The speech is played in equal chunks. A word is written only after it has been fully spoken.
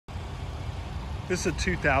This is a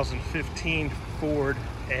 2015 Ford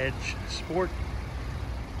Edge Sport.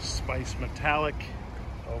 Spice metallic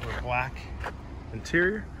over black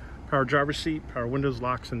interior. Power driver's seat, power windows,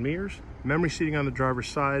 locks and mirrors. Memory seating on the driver's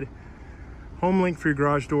side. Home link for your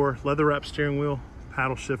garage door. Leather wrap steering wheel,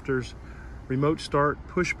 paddle shifters, remote start,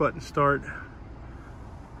 push button start,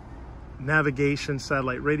 navigation,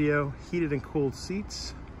 satellite radio, heated and cooled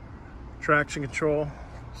seats, traction control,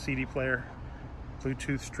 CD player,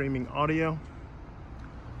 Bluetooth streaming audio,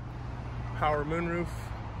 power moonroof.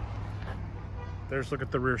 There's a look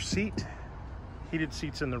at the rear seat, heated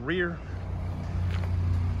seats in the rear,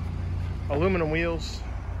 aluminum wheels,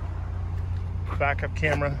 backup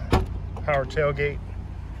camera, power tailgate.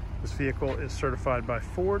 This vehicle is certified by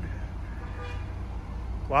Ford.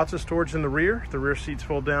 Lots of storage in the rear. The rear seats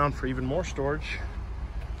fold down for even more storage.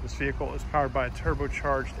 This vehicle is powered by a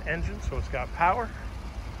turbocharged engine, so it's got power.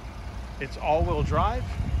 It's all-wheel drive.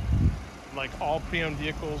 Like all pre-owned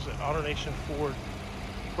vehicles at AutoNation Ford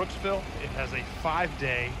Brooksville, it has a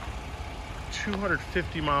 5-day,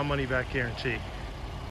 250-mile money-back guarantee.